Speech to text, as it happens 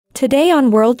Today on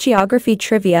World Geography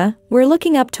Trivia, we're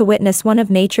looking up to witness one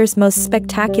of nature's most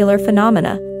spectacular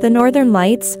phenomena, the Northern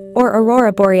Lights, or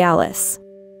Aurora Borealis.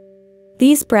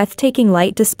 These breathtaking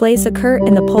light displays occur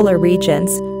in the polar regions,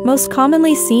 most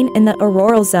commonly seen in the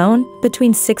auroral zone,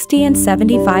 between 60 and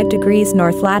 75 degrees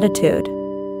north latitude.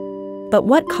 But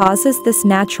what causes this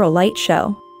natural light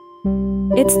show?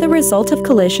 It's the result of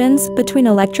collisions between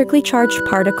electrically charged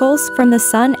particles from the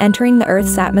sun entering the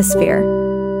Earth's atmosphere.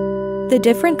 The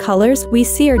different colors we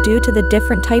see are due to the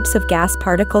different types of gas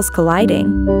particles colliding.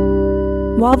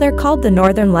 While they're called the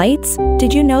Northern Lights,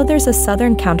 did you know there's a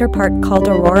southern counterpart called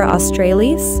Aurora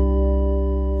Australis?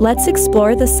 Let's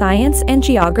explore the science and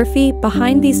geography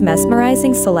behind these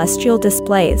mesmerizing celestial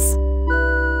displays.